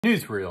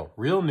Newsreel,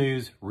 real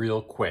news,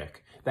 real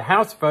quick. The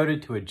House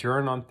voted to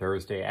adjourn on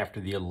Thursday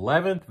after the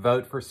 11th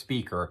vote for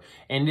Speaker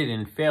ended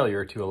in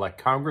failure to elect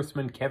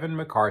Congressman Kevin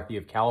McCarthy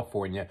of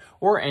California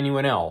or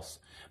anyone else.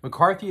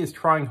 McCarthy is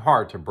trying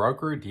hard to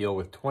broker a deal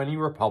with 20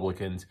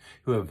 Republicans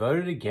who have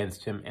voted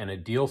against him, and a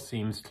deal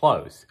seems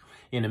close.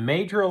 In a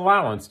major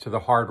allowance to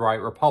the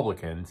hard-right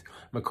Republicans,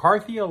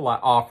 McCarthy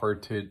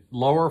offered to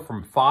lower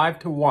from 5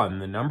 to 1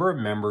 the number of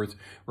members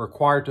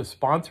required to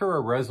sponsor a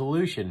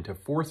resolution to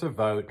force a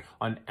vote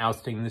on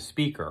ousting the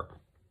Speaker,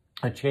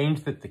 a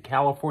change that the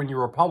California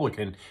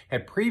Republican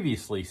had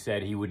previously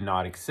said he would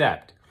not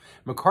accept.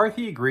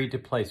 McCarthy agreed to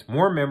place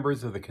more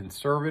members of the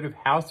conservative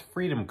House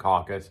Freedom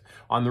Caucus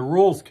on the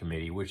Rules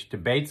Committee, which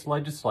debates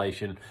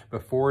legislation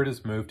before it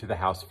is moved to the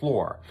House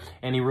floor,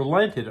 and he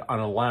relented on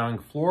allowing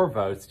floor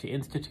votes to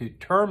institute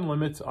term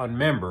limits on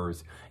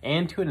members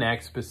and to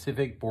enact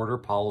specific border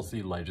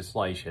policy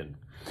legislation.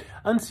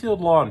 Unsealed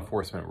law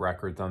enforcement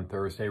records on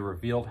Thursday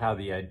revealed how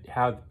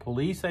the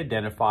police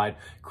identified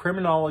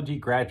criminology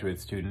graduate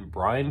student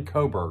Bryan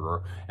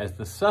Kohberger as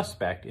the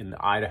suspect in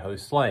the Idaho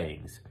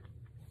slayings.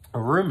 A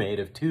roommate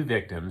of two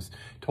victims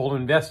told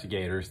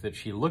investigators that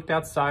she looked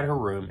outside her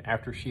room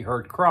after she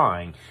heard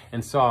crying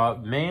and saw a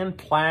man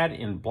clad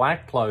in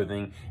black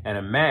clothing and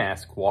a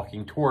mask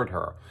walking toward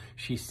her.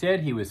 She said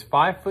he was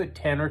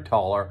 5'10" or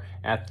taller,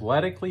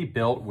 athletically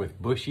built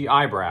with bushy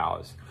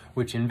eyebrows,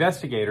 which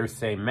investigators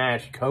say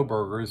matched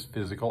Kohberger's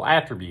physical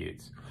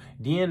attributes.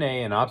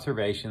 DNA and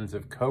observations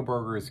of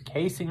Kohberger's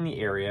casing the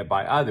area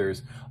by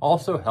others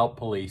also helped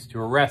police to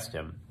arrest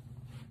him.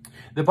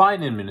 The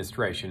Biden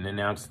administration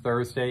announced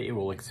Thursday it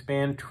will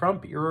expand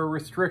Trump-era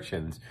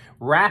restrictions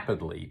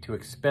rapidly to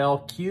expel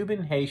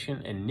Cuban,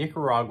 Haitian, and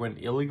Nicaraguan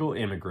illegal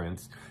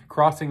immigrants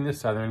crossing the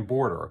southern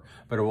border,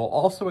 but it will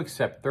also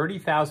accept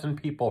 30,000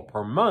 people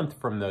per month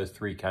from those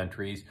three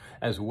countries,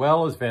 as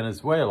well as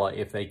Venezuela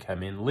if they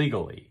come in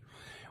legally.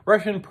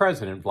 Russian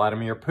President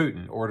Vladimir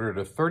Putin ordered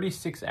a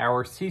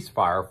 36-hour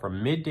ceasefire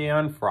from midday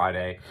on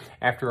Friday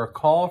after a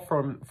call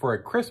for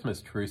a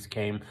Christmas truce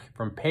came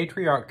from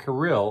Patriarch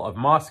Kirill of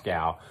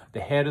Moscow, the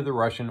head of the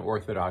Russian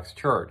Orthodox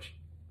Church.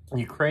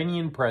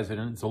 Ukrainian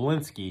President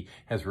Zelensky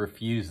has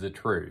refused the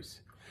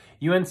truce.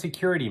 UN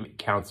Security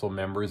Council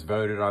members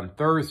voted on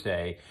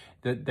Thursday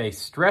that they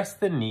stressed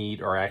the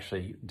need, or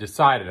actually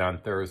decided on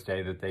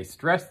Thursday that they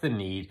stressed the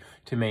need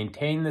to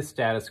maintain the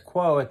status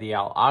quo at the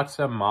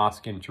Al-Aqsa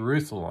Mosque in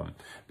Jerusalem,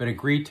 but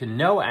agreed to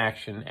no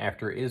action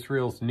after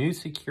Israel's new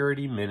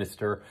security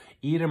minister,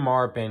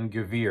 Itamar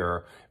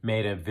Ben-Gvir,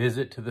 made a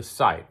visit to the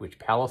site, which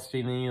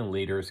Palestinian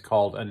leaders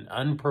called an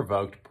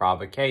unprovoked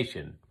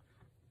provocation.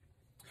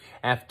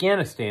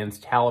 Afghanistan's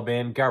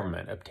Taliban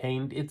government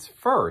obtained its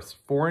first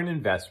foreign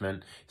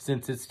investment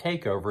since its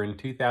takeover in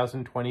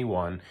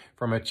 2021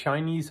 from a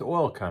Chinese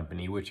oil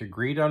company, which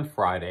agreed on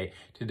Friday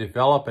to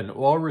develop an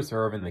oil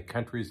reserve in the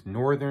country's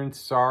northern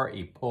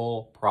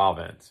Sar-e-Pul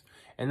province.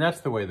 And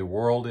that's the way the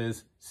world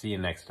is. See you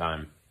next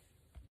time.